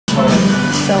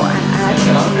So I'm at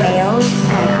Mayo's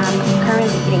and I'm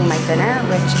currently eating my dinner,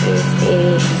 which is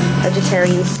a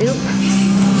vegetarian soup.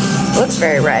 It looks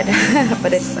very red,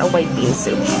 but it's a white bean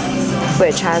soup,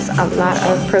 which has a lot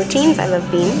of proteins. I love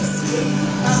beans.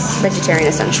 Vegetarian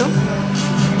essential.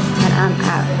 And I'm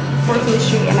at 14th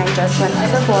Street and I just went to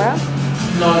Sephora.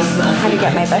 I had to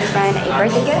get my best friend a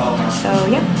birthday gift. So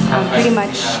yeah, I'm pretty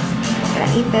much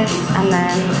gonna eat this and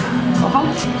then go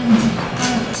home.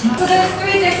 So there's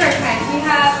 3 different kinds. We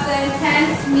have the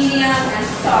intense, medium, and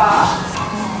soft.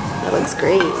 That looks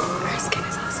great. Her skin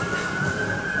is awesome.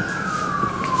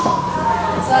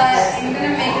 But I'm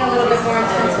gonna make it a little bit more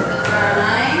intense with the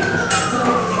Gerstman.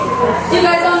 You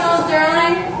guys all know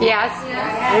Gerstman? Yes.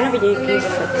 I don't know if you use it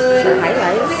for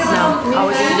highlights. No. I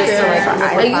was using just like for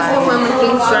eyelash. I use the one with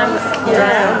things dry.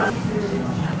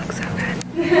 That looks so good.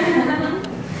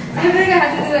 I think I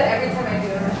have to do it every time I do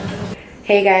it.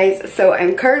 Hey guys, so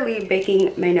I'm currently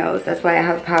baking my nose. That's why I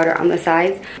have powder on the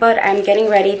sides. But I'm getting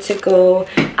ready to go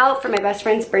out for my best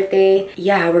friend's birthday.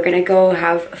 Yeah, we're gonna go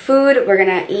have food. We're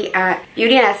gonna eat at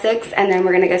Beauty and Essex, and then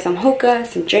we're gonna get some hookah,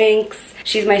 some drinks.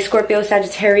 She's my Scorpio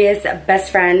Sagittarius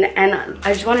best friend, and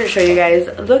I just wanted to show you guys,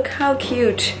 look how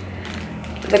cute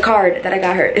the card that I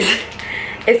got her is.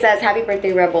 It says Happy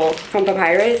Birthday Rebel from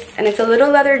Papyrus, and it's a little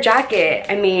leather jacket.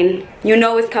 I mean, you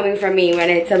know it's coming from me when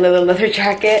it's a little leather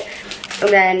jacket. And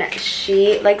then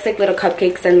she likes like little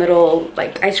cupcakes and little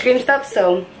like ice cream stuff,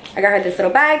 so I got her this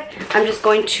little bag. I'm just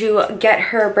going to get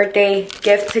her birthday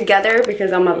gift together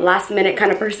because I'm a last minute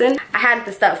kind of person. I had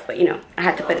the stuff, but you know, I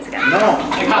had to put it together. No,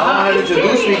 I want her to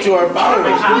introduce me to her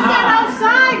followers. Put that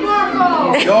outside,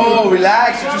 Marco! Yo,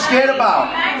 relax, what you scared about?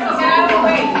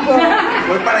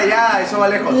 Voy para allá, eso va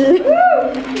lejos.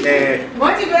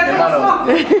 Hermano.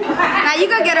 Now you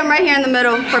go get him right here in the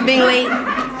middle for being late.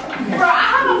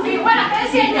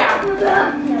 There's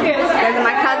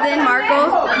my cousin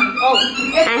Marcos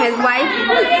and his wife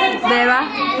Beba.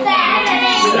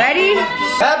 Ready?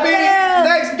 Happy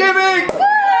Thanksgiving!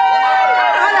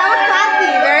 Oh, that was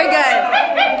classy. Very good.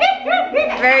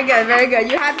 Very good, very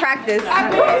good. You had practice.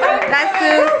 That's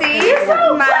Susie,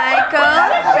 Michael,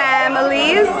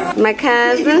 families, my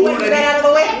cousin.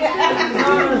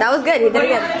 That was good. He did it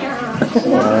good.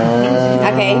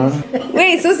 Okay.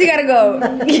 Wait, Susie gotta go.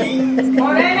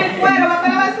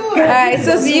 Alright,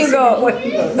 Susie, you go.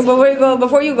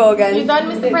 Before you go again. You done,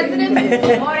 Mr. President?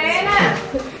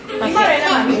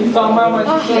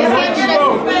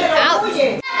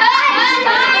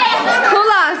 Who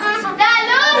lost?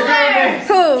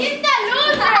 Who?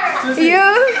 You?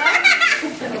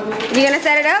 You gonna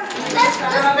set it up? Let's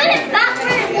put it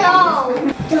backwards.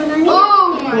 Oh.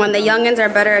 When the youngins are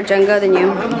better at Jenga than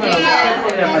you.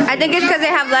 I think it's because they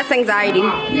have less anxiety.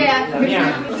 Yeah.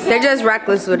 They're just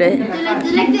reckless with it.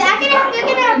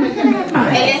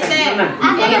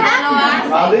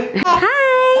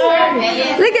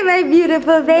 Hi! Look at my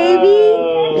beautiful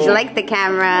baby. You like the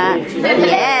camera?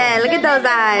 Yeah, look at those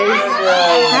eyes.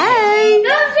 Hi!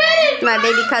 My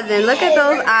baby cousin, look at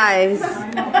those eyes.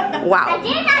 Wow.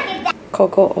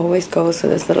 Coco always goes to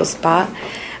this little spot,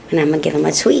 and I'm gonna give him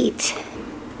a treat.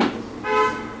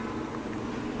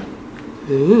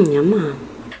 Yum.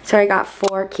 So I got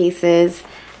 4 cases,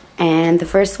 and the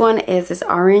first one is this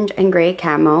orange and gray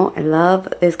camo. I love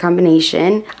this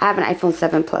combination. I have an iPhone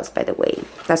 7 Plus, by the way.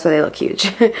 That's why they look huge.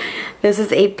 This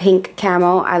is a pink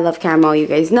camo. I love camo. You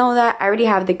guys know that. I already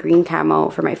have the green camo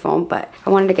for my phone, but I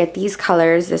wanted to get these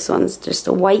colors. This one's just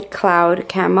a white cloud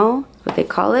camo, what they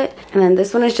call it. And then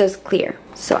this one is just clear.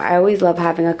 So I always love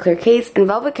having a clear case, and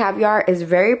Velvet Caviar is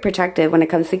very protective when it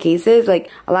comes to cases. Like,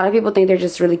 a lot of people think they're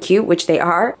just really cute, which they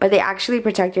are, but they actually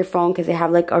protect your phone because they have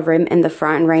like a rim in the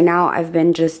front. And right now I've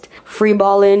been just free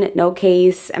balling, no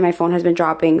case, and my phone has been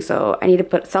dropping, so I need to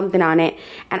put something on it.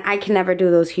 And I can never do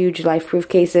those huge life-proof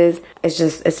cases.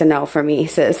 It's a no for me,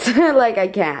 sis. Like, I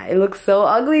can't. It looks so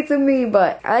ugly to me,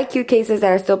 but I like cute cases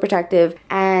that are still protective.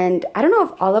 And I don't know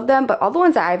if all of them, but all the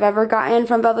ones that I've ever gotten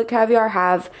from Velvet Caviar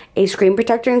have a screen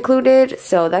protector included,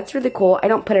 so that's really cool. I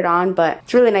don't put it on, but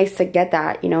it's really nice to get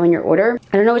that, you know, in your order.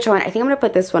 I don't know which one. I think I'm gonna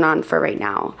put this one on for right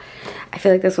now. I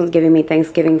feel like this one's giving me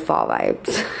Thanksgiving fall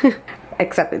vibes.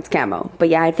 Except it's camo. But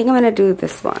yeah, I think I'm gonna do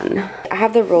this one. I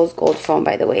have the rose gold phone,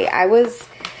 by the way. I was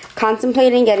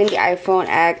contemplating getting the iPhone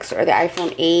X or the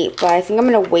iPhone 8, but I think I'm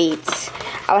gonna wait.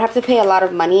 I would have to pay a lot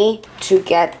of money to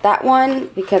get that one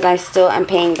because I still am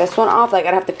paying this one off. Like,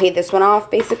 I'd have to pay this one off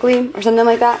basically, or something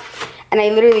like that. And I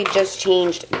literally just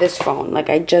changed this phone. Like,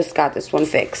 I just got this one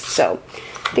fixed. So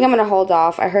I think I'm gonna hold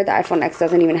off. I heard the iPhone X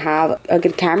doesn't even have a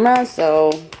good camera,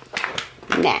 so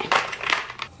nah.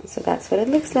 So that's what it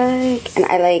looks like. And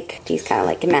I like these kind of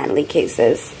like manly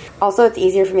cases. Also, it's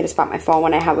easier for me to spot my phone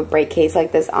when I have a bright case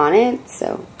like this on it.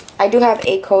 So I do have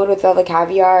a code with Velvet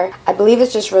Caviar. I believe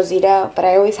it's just Rosita, but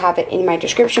I always have it in my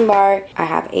description bar. I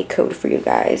have a code for you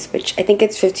guys, which I think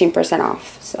it's 15%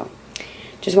 off. So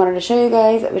just wanted to show you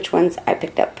guys which ones I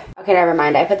picked up. Okay, never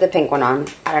mind. I put the pink one on.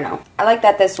 I don't know. I like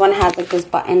that this one has like this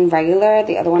button regular.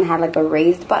 The other one had like a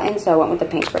raised button, so I went with the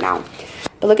pink for now.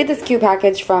 But look at this cute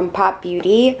package from Pop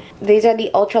Beauty. These are the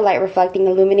ultra light reflecting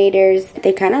illuminators.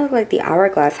 They kind of look like the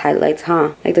hourglass highlights,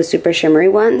 huh? Like the super shimmery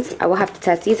ones. I will have to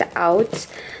test these out.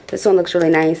 This one looks really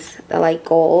nice. The light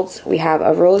gold. We have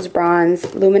a rose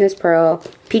bronze, luminous pearl,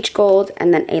 peach gold,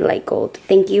 and then a light gold.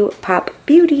 Thank you, Pop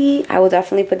Beauty. I will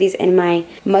definitely put these in my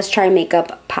must try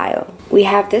makeup pile. We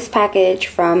have this package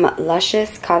from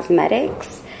Luscious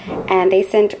Cosmetics. And they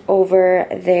sent over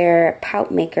their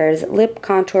pout makers lip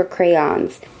contour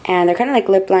crayons, and they're kind of like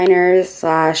lip liners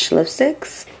slash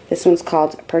lipsticks. This one's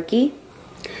called Perky.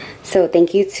 So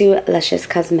thank you to Luscious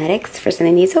Cosmetics for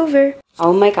sending these over.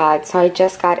 Oh my god, so I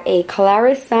just got a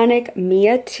Clarisonic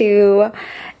Mia 2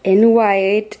 in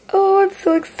white. Oh, I'm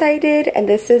so excited. And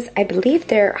this is, I believe,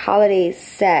 their holiday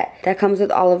set that comes with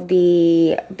all of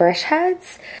the brush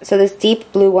heads. So this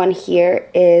deep blue one here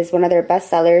is one of their best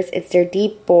sellers. It's their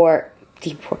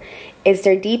it's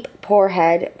their deep pore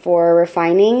head for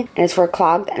refining, and it's for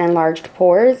clogged and enlarged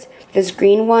pores. This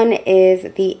green one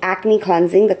is the acne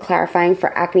cleansing, the clarifying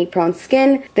for acne prone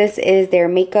skin. This is their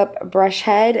makeup brush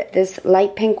head. This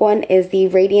light pink one is the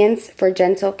radiance for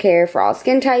gentle care for all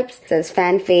skin types. It says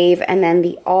fan fave. And then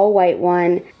the all white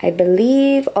one, I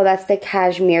believe, oh, that's the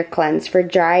cashmere cleanse for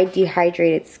dry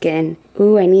dehydrated skin.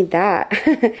 Ooh, I need that.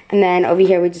 And then over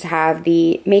here we just have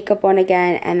the makeup one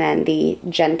again, and then the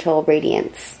gentle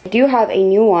radiance. I do have a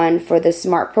new one for the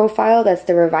Smart Profile. That's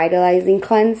the revitalizing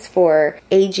cleanse for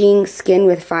aging skin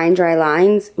with fine dry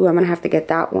lines. Ooh, I'm gonna have to get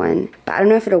that one. But I don't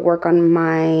know if it'll work on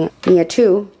my Mia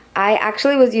 2. I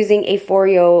actually was using a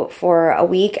Foreo for a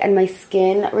week and my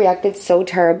skin reacted so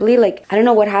terribly. Like, I don't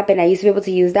know what happened. I used to be able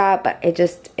to use that, but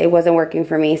it wasn't working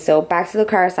for me. So back to the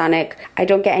Clarisonic. I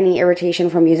don't get any irritation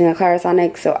from using a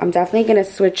Clarisonic, so I'm definitely gonna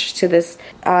switch to this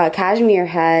cashmere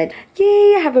head.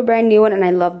 Yay, I have a brand new one and I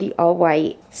love the all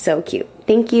white. So cute.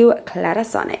 Thank you,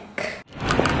 Clarisonic.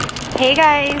 Hey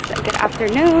guys, good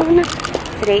afternoon.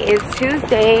 Today is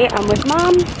Tuesday. I'm with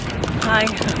Mom. Hi.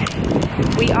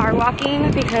 We are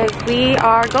walking because we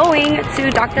are going to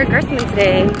Dr. Gerstman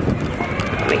today.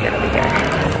 Let me get over here.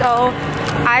 So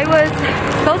I was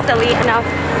so silly enough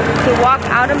to walk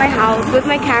out of my house with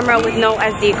my camera with no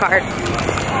SD card.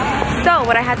 So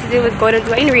what I had to do was go to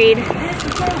Dwayne Reed,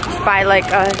 just buy like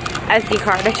a SD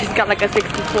card. I just got like a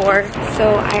 64.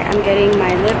 So I am getting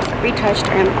my lips retouched,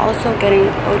 and I'm also getting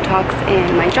Botox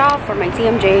in my jaw for my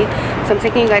TMJ. So I'm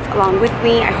taking you guys along with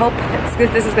me. I hope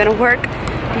this is gonna work,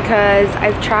 because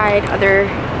I've tried other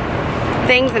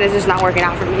things and it's just not working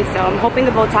out for me. So I'm hoping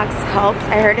the Botox helps.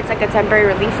 I heard it's like a temporary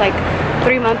relief, like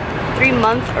 3 month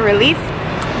relief.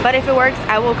 But if it works,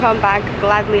 I will come back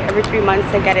gladly every 3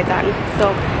 months to get it done.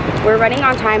 So we're running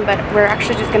on time, but we're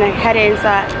actually just gonna head in. So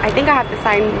I think I have to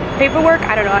sign paperwork.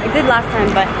 I don't know. I did last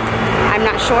time, but I'm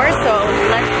not sure. So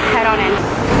let's head on in.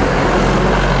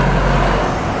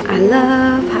 I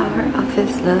love how her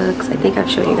office looks. I think I've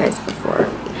showed you guys before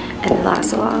in the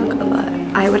last vlog, but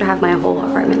I would have my whole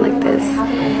apartment like this.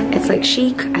 It's like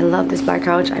chic. I love this black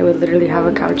couch. I would literally have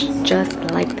a couch just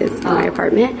like this in my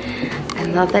apartment. I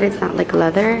love that it's not like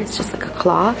leather, it's just like a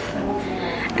cloth.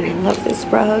 And I love this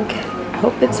rug. I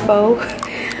hope it's faux.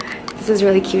 This is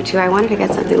really cute too. I wanted to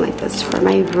get something like this for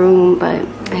my room, but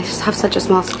I just have such a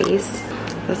small space.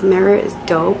 This mirror is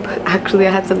dope. Actually,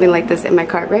 I had something like this in my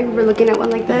cart, right? We're looking at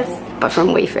one like this, but from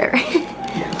Wayfair.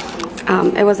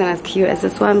 It wasn't as cute as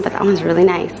this one, but that one's really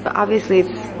nice. But obviously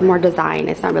it's more design.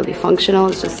 It's not really functional,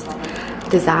 it's just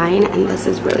design, and this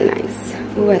is really nice.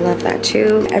 Ooh, I love that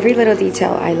too. Every little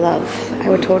detail I love. I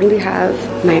would totally have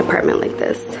my apartment like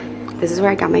this. This is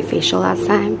where I got my facial last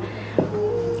time.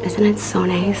 Isn't it so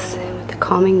nice? With the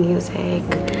calming music.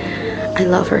 I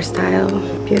love her style.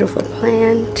 Beautiful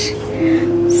plant.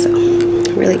 So,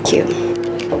 really cute.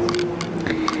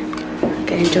 I'm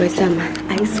gonna enjoy some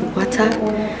ice water.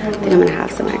 I think I'm gonna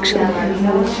have some actually.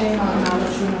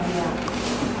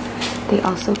 They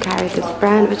also carry this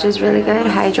brand, which is really good,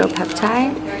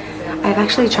 Hydropeptide. I've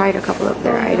actually tried a couple of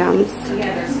their items.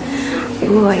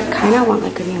 Ooh, I kind of want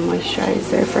like a new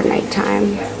moisturizer for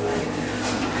nighttime.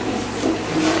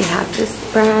 They have this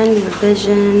brand,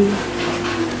 Revision.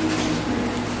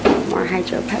 More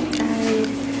Hydropeptide.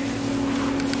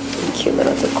 Cute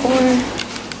little decor.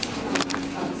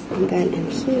 And then in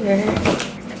here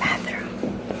is the bathroom.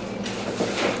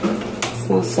 It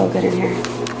smells so good in here.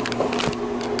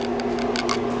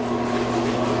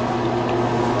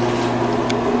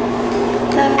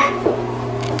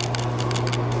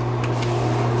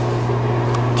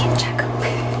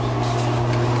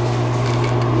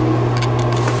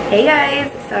 Hey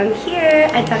guys, so I'm here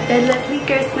at Dr. Leslie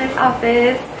Gerstman's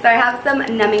office. So I have some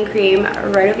numbing cream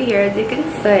right over here, as you can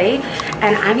see,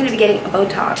 and I'm gonna be getting a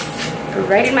Botox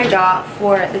right in my jaw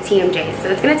for the TMJ.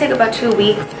 So it's gonna take about 2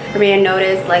 weeks for me to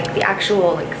notice like the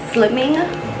actual like slimming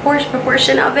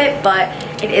proportion of it, but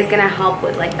it is gonna help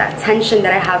with like that tension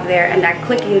that I have there and that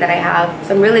clicking that I have.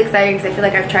 So I'm really excited because I feel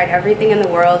like I've tried everything in the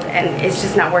world and it's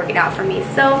just not working out for me.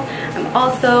 So I'm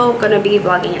also gonna be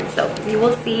vlogging it, so you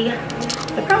will see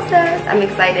the process. I'm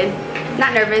excited,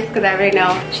 not nervous because I already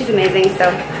know she's amazing.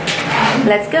 So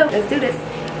let's go, let's do this.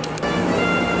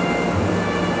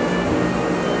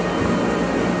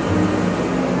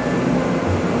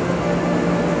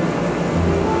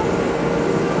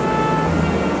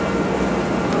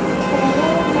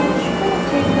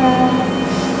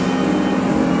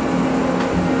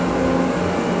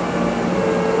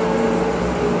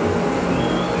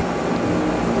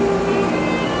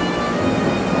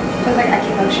 Feels like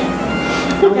acupuncture.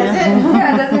 Does it?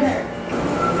 Yeah, does it hurt?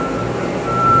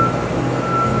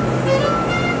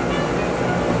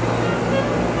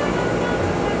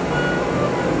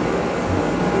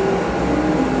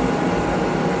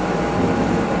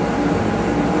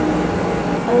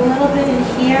 A little bit in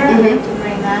here, I'd like to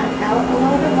bring that out a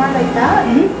little bit more like that.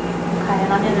 Okay,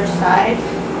 and on the other side.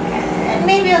 And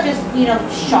maybe I'll just, you know,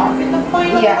 sharpen the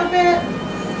point a little bit.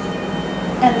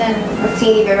 And then A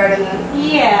teeny bit right in the...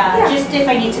 yeah, just if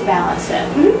I need to balance it.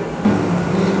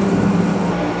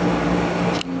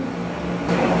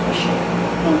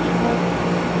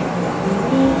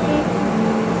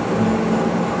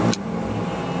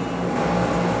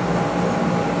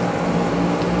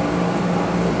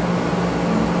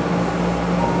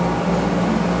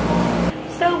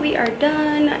 So we are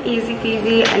done, easy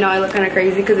peasy. I know I look kind of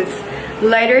crazy because it's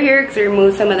lighter here because I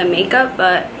removed some of the makeup,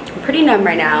 but I'm pretty numb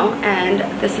right now. And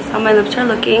this is how my lips are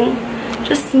looking.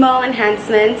 Just small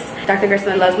enhancements. Dr.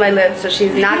 Gerstman loves my lips, so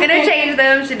she's not gonna change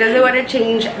them. She doesn't want to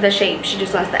change the shape. She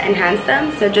just wants to enhance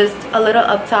them. So just a little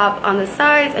up top on the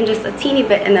sides and just a teeny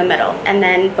bit in the middle. And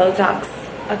then Botox,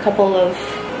 a couple of,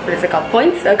 what is it called,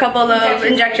 points? A couple of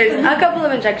injections, a couple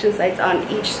of injection sites on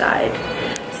each side.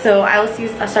 So I'll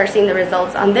start seeing the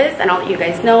results on this, and I'll let you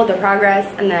guys know the progress.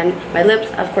 And then my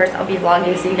lips, of course, I'll be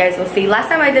vlogging, so you guys will see. Last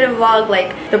time I didn't vlog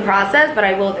like the process, but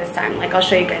I will this time. Like I'll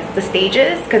show you guys the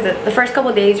stages, because the first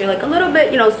couple days you're like a little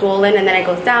bit, you know, swollen, and then it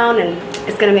goes down, and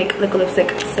it's gonna make liquid lipstick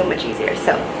so much easier.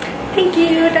 So thank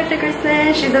you, Dr.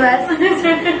 Gerstman. She's the best.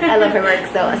 I love her work.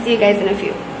 So I'll see you guys in a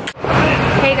few.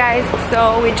 Hey guys,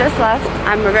 so we just left.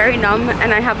 I'm very numb,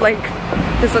 and I have like,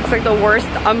 this looks like the worst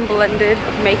unblended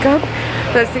makeup.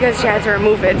 That's because she had to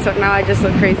remove it, so now I just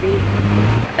look crazy.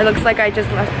 It looks like I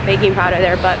just left baking powder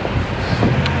there, but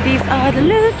these are the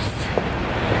lips.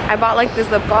 I bought like this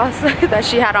lip gloss that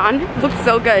she had on. It looks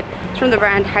so good. It's from the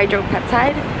brand Hydro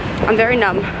Peptide. I'm very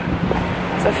numb,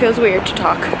 so it feels weird to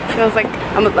talk. It feels like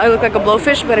I look like a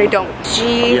blowfish, but I don't.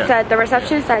 She said, the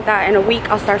receptionist said that in a week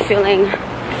I'll start feeling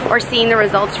or seeing the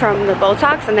results from the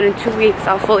Botox, and then in 2 weeks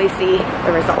I'll fully see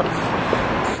the results.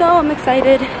 So I'm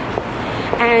excited.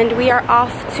 And we are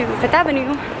off to 5th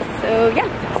Avenue. So yeah,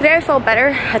 today I felt better.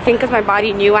 I think because my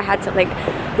body knew I had to like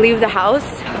leave the house.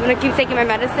 I'm gonna keep taking my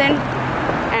medicine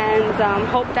and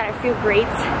hope that I feel great.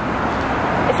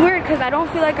 It's weird because I don't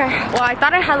feel like I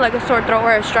thought I had like a sore throat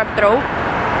or a strep throat,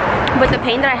 but the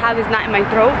pain that I have is not in my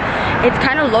throat. It's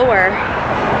kind of lower.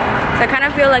 So I kind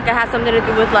of feel like it has something to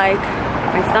do with like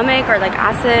my stomach or like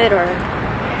acid or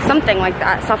something like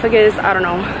that. Esophagus, I don't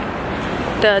know.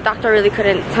 The doctor really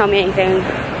couldn't tell me anything.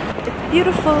 It's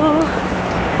beautiful.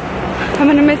 I'm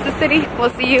gonna miss the city.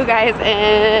 We'll see you guys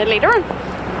later on.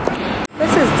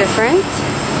 This is different.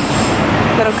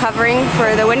 Little covering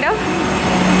for the window.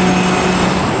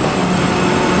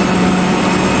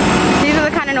 These are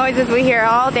the kind of noises we hear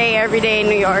all day, every day in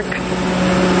New York.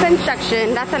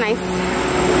 Construction. That's a nice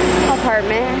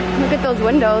apartment. Look at those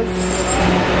windows.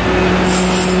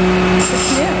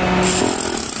 It's new.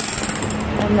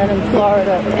 And then in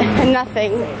Florida,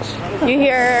 nothing. You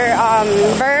hear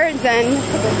birds and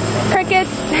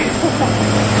crickets.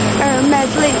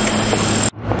 Hermes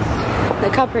Lake.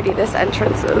 Look how pretty this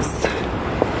entrance is.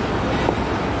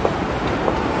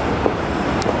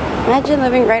 Imagine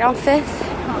living right on 5th.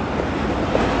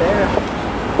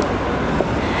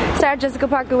 Sarah Jessica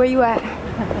Parker, where you at?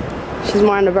 She's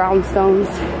more on the brownstones.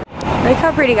 Look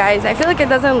how pretty, guys. I feel like it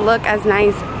doesn't look as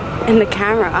nice in the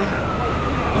camera.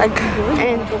 Like,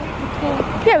 and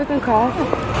yeah, we can cross.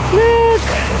 Look,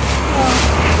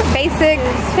 basic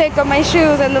pick of my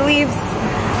shoes and the leaves.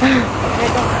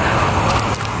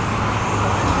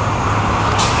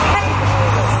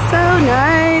 So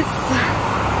nice.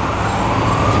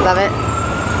 Love it.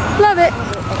 Love it.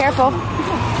 Careful.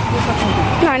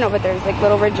 No, I know, but there's like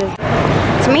little ridges.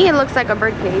 To me, it looks like a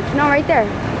bird cage. No, right there.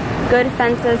 Good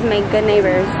fences make good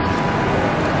neighbors.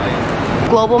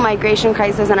 Global migration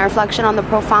crisis, and a reflection on the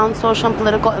profound social and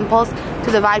political impulse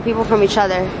to divide people from each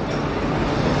other.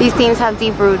 These themes have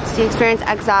deep roots. He experienced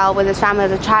exile with his family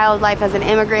as a child, life as an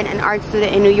immigrant and art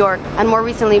student in New York, and more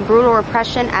recently, brutal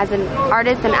repression as an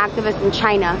artist and activist in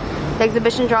China. The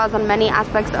exhibition draws on many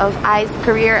aspects of Ai's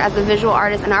career as a visual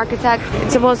artist and architect.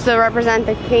 It's supposed to represent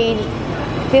the caged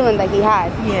feeling that he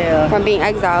had from being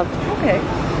exiled. Okay.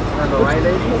 Wanna go right,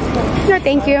 lady? No,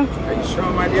 thank you. Are you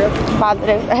sure, my dear?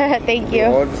 Positive. Thank you.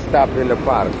 We'll just stop in the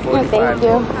park. No, thank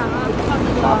you.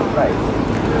 Right.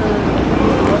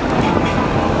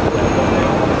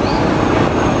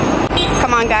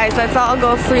 Come on, guys. Let's all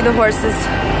go free the horses.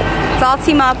 Let's all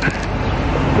team up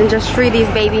and just free these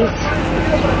babies.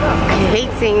 I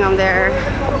hate seeing them there.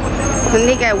 When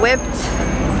they get whipped.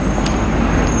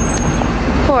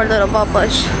 Poor little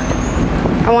bush.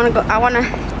 I want to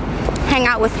hang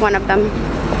out with one of them.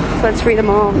 So let's free them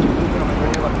all.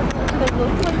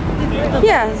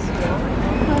 Yeah.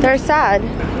 They're sad.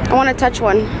 I want to touch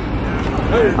one.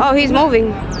 Oh, he's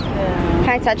moving. Can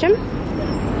I touch him?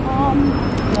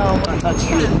 No.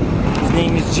 His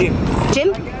name is Jim.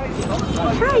 Jim?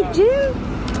 Hi, Jim.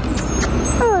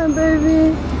 Oh,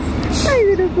 baby. Hi,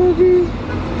 little baby.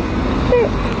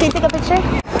 Can you take a picture?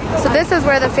 So this is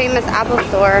where the famous Apple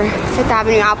store, 5th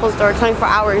Avenue Apple store, 24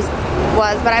 hours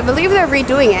was. But I believe they're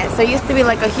redoing it. So it used to be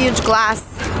like a huge glass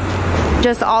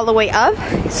just all the way up.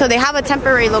 So they have a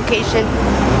temporary location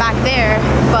back there.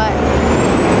 But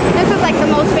this is like the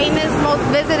most famous, most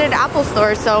visited Apple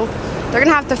store. So they're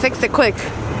gonna have to fix it quick.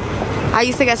 I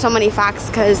used to get so many facts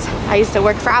because I used to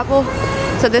work for Apple.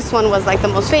 So this one was like the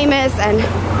most famous, and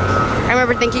I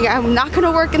remember thinking I'm not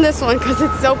gonna work in this one because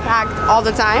it's so packed all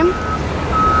the time.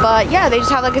 But yeah, they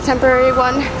just have like a temporary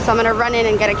one. So I'm gonna run in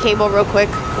and get a cable real quick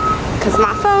because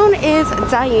my phone is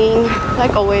dying,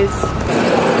 like always.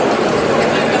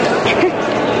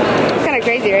 It's kind of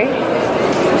crazy, right?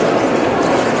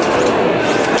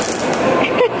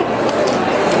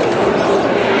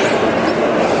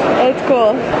 It's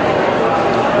cool.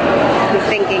 He's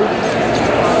thinking.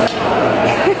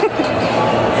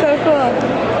 So cool.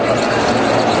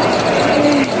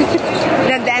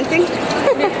 Not dancing?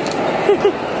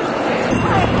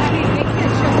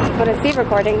 What is he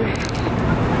recording?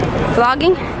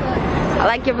 Vlogging? I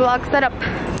like your vlog setup.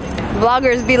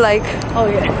 Vloggers be like, oh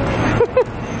yeah.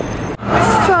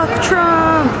 Fuck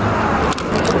Trump.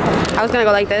 I was gonna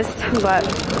go like this, but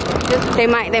they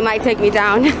might take me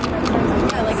down.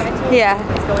 Yeah.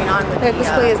 What's going on with the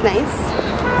display is nice.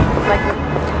 Like,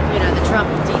 you know, the Trump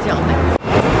detail thing.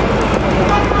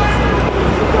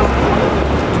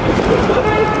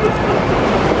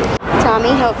 Tommy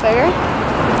Hilfiger.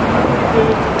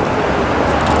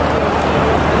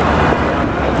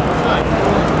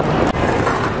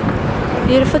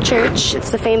 Beautiful church.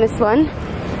 It's the famous one.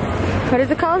 What is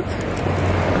it called?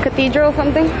 Cathedral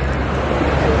something?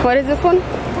 What is this one?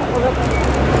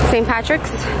 St.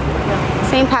 Patrick's?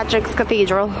 St. Patrick's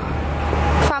Cathedral.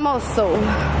 Famoso.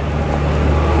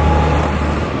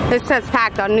 This says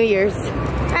packed on New Year's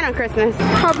and on Christmas.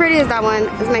 How pretty is that one?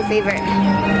 It's my favorite.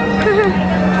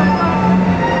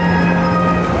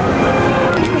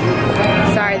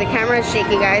 Sorry, the camera is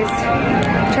shaky, guys.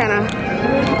 I'm trying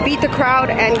to beat the crowd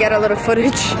and get a little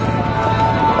footage.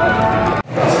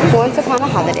 Once upon a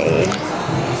holiday.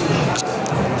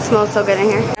 Smells so good in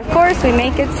here. Of course, we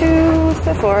make it to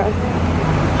Sephora.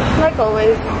 Like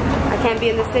always, I can't be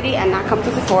in the city and not come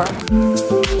to Sephora.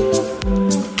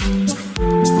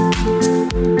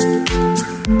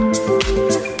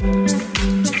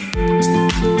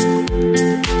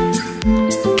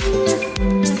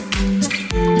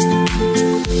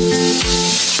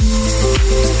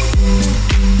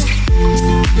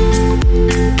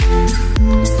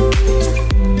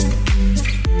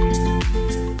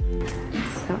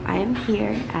 So I am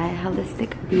here at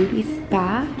Holistic Beauty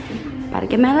Spa. About to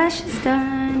get my lashes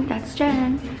done. That's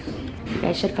Jen. You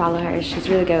guys should follow her. She's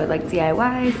really good with like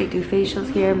DIYs. They do facials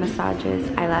here,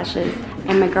 massages, eyelashes.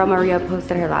 And my girl Maria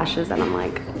posted her lashes and I'm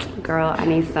like, girl, I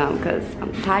need some because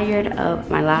I'm tired of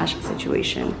my lash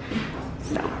situation.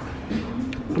 So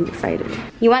I'm excited.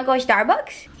 You wanna go to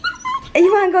Starbucks?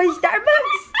 You wanna go to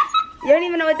Starbucks? You don't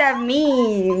even know what that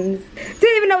means. Do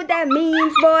you even know what that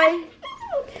means, boy?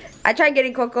 I tried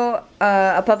getting Coco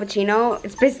a puppuccino.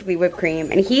 It's basically whipped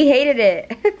cream, and he hated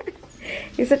it.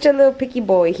 He's such a little picky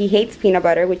boy. He hates peanut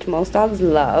butter, which most dogs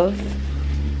love.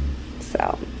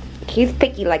 So, he's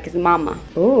picky like his mama.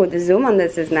 Ooh, the zoom on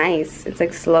this is nice. It's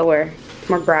like slower,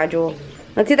 more gradual.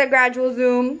 Let's see that gradual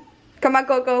zoom. Come on,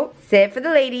 Coco. Sit for the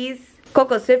ladies.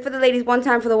 Coco, sit for the ladies one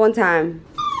time for the one time.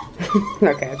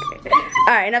 Okay.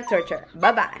 Alright, enough torture.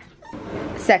 Bye-bye.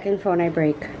 Second phone I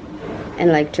break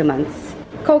in like 2 months.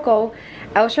 Coco,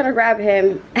 I was trying to grab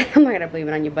him. I'm not gonna blame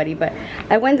it on you, buddy, but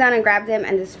I went down and grabbed him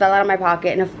and this fell out of my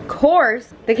pocket. And of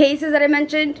course, the cases that I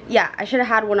mentioned, yeah, I should have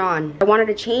had one on. I wanted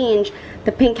to change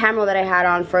the pink camera that I had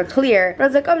on for a clear. But I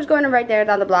was like, I'm just going right there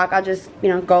down the block. I'll just, you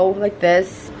know, go like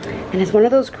this. And it's one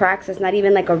of those cracks that's not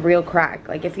even like a real crack.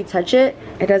 Like if you touch it,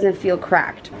 it doesn't feel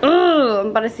cracked. Ugh, I'm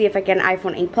about to see if I get an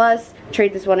iPhone 8 Plus,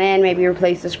 trade this one in, maybe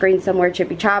replace the screen somewhere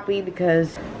chippy choppy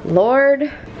because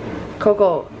Lord.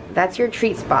 Coco, that's your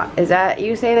treat spot. Is that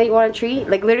you saying that you want a treat?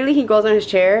 Like literally he goes on his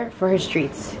chair for his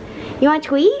treats. You want a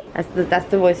tweet? That's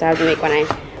the voice I have to make when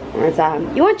it's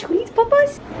you want treats,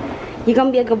 Papas? You gonna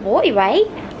be a good boy, right?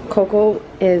 Coco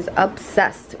is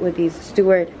obsessed with these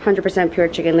Stewart 100% pure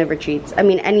chicken liver treats. I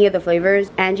mean, any of the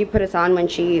flavors. Angie put us on when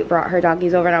she brought her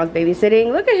doggies over and I was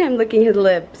babysitting. Look at him licking his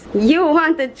lips. You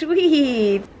want the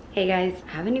treats. Hey guys,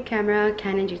 I have a new camera,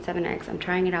 Canon G7X. I'm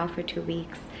trying it out for 2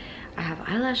 weeks. I have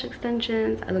eyelash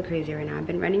extensions. I look crazy right now. I've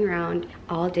been running around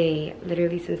all day,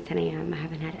 literally since 10 a.m. I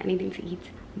haven't had anything to eat.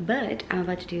 But I'm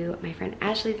about to do my friend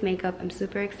Ashley's makeup. I'm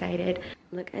super excited.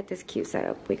 Look at this cute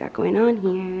setup we got going on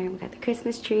here. We got the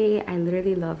Christmas tree. I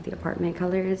literally love the apartment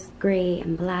colors. Gray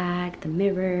and black, the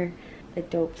mirror, the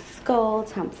dope skull,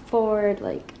 Tom Ford.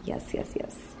 Like, yes, yes,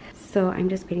 yes. So I'm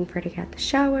just waiting for her to get out the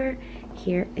shower.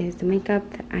 Here is the makeup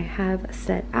that I have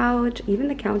set out. Even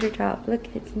the countertop,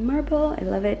 look, it's marble. I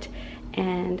love it.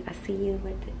 And I'll see you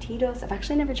with the Tito's. I've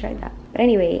actually never tried that. But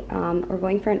anyway, we're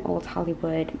going for an Old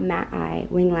Hollywood matte eye,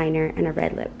 wing liner, and a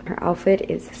red lip. Her outfit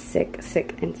is sick,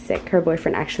 sick, and sick. Her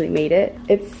boyfriend actually made it.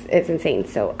 It's insane.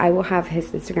 So I will have his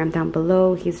Instagram down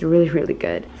below. He's really, really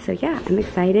good. So yeah, I'm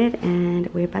excited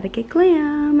and we're about to get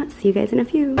glam. See you guys in a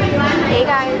few. Hey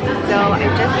guys, so I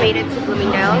just made it to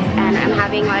Bloomingdale's and I'm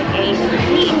having like a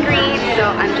meet and greet. So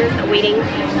I'm just waiting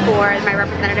for my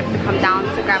representative to come down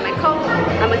to grab my coat.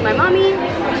 I'm with my mommy.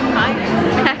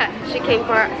 Hi. She came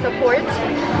for support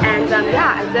and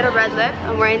yeah, I did a red lip.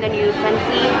 I'm wearing the new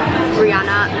Fenty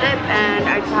Rihanna lip and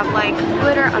I just have like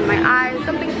glitter on my eyes,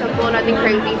 something simple, nothing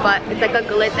crazy, but it's like a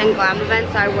glitz and glam event,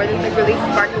 so I wore this like really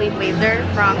sparkly blazer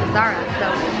from Zara.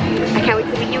 So I can't wait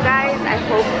to meet you guys. I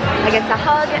hope I get to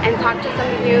hug and talk to some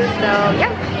of you. So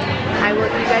yeah, I will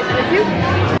see you guys in a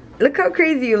few. Look how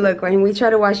crazy you look when we try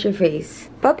to wash your face.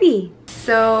 Puppy.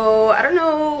 So I don't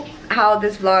know how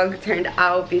this vlog turned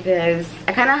out because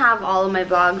I kind of have all of my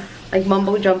vlogs like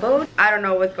mumbo jumbo. I don't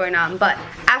know what's going on, but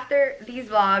after these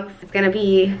vlogs it's gonna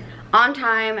be on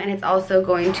time and it's also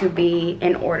going to be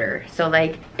in order. So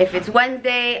like if it's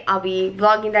Wednesday, I'll be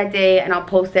vlogging that day and I'll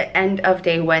post it end of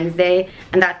day Wednesday,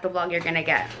 and that's the vlog you're gonna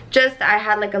get. Just I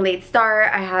had like a late start.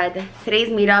 I had today's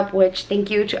meetup, which thank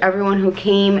you to everyone who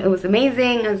came. It was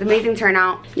amazing. It was an amazing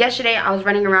turnout. Yesterday I was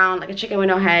running around like a chicken with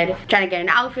no head trying to get an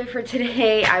outfit for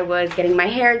today. I was getting my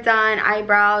hair done,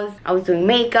 eyebrows, I was doing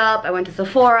makeup, I went to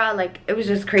Sephora. Like it was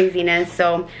just craziness.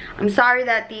 So I'm sorry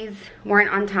that these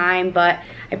weren't on time, but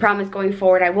I promise going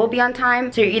forward I will be on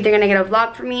time. So you're either gonna get a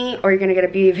vlog from me or you're gonna get a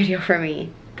beauty video from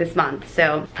me this month.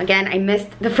 So again, I missed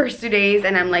the first 2 days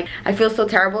and I'm like, I feel so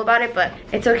terrible about it, but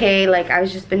it's okay. Like I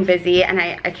was just been busy and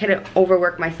I couldn't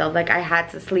overwork myself. Like I had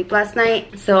to sleep last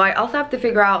night. So I also have to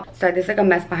figure out, sorry, there's like a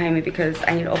mess behind me because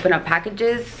I need to open up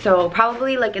packages. So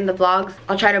probably like in the vlogs,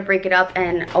 I'll try to break it up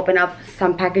and open up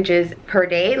some packages per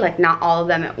day, like not all of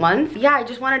them at once. Yeah, I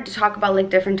just wanted to talk about like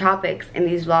different topics in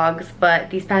these vlogs, but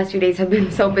these past few days have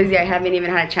been so busy I haven't even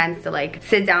had a chance to like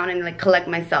sit down and like collect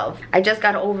myself. I just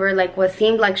got over like what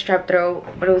seemed like strep throat,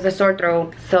 but it was a sore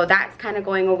throat, so that's kind of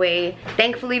going away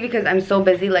thankfully because I'm so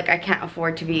busy. Like I can't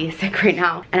afford to be sick right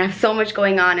now and I have so much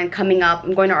going on and coming up.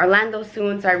 I'm going to Orlando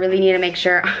soon, so I really need to make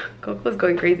sure Coco's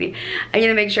going crazy. I need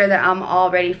to make sure that I'm all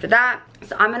ready for that.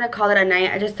 So I'm gonna call it a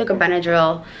night. I just took a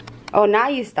Benadryl. Oh, now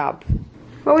you stop.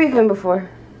 What were you doing before?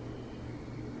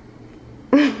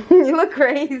 You look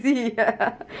crazy.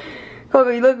 Coco,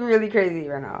 you look really crazy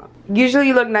right now. Usually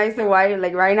you look nice and white.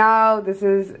 Like right now, this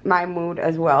is my mood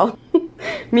as well.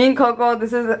 Me and Coco,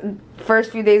 this is the first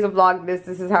few days of Vlogmas.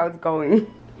 This is how it's going.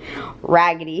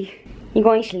 Raggedy. You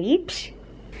going sleep?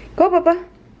 Go, Papa.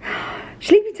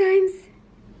 Sleepy times.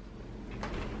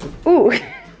 Ooh.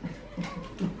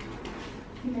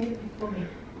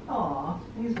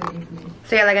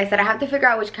 So yeah, like I said, I have to figure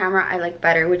out which camera I like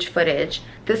better, which footage.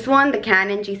 This one, the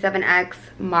Canon G7X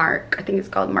Mark, I think it's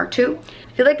called Mark II.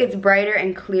 I feel like it's brighter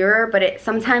and clearer, but it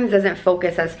sometimes doesn't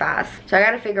focus as fast. So I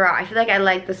gotta figure out. I feel like I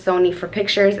like the Sony for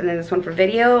pictures and then this one for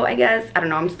video, I guess. I don't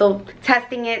know, I'm still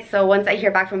testing it. So once I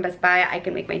hear back from Best Buy, I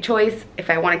can make my choice if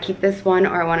I wanna keep this one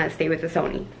or I wanna stay with the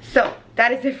Sony. So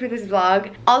that is it for this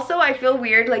vlog. Also, I feel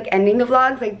weird like ending the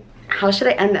vlogs. Like, how should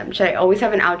I end them? Should I always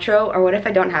have an outro, or what if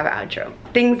I don't have an outro?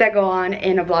 Things that go on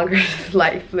in a vlogger's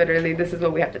life. Literally, this is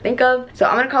what we have to think of. So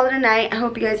I'm gonna call it a night. I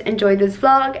hope you guys enjoyed this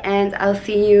vlog, and I'll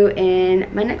see you in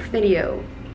my next video.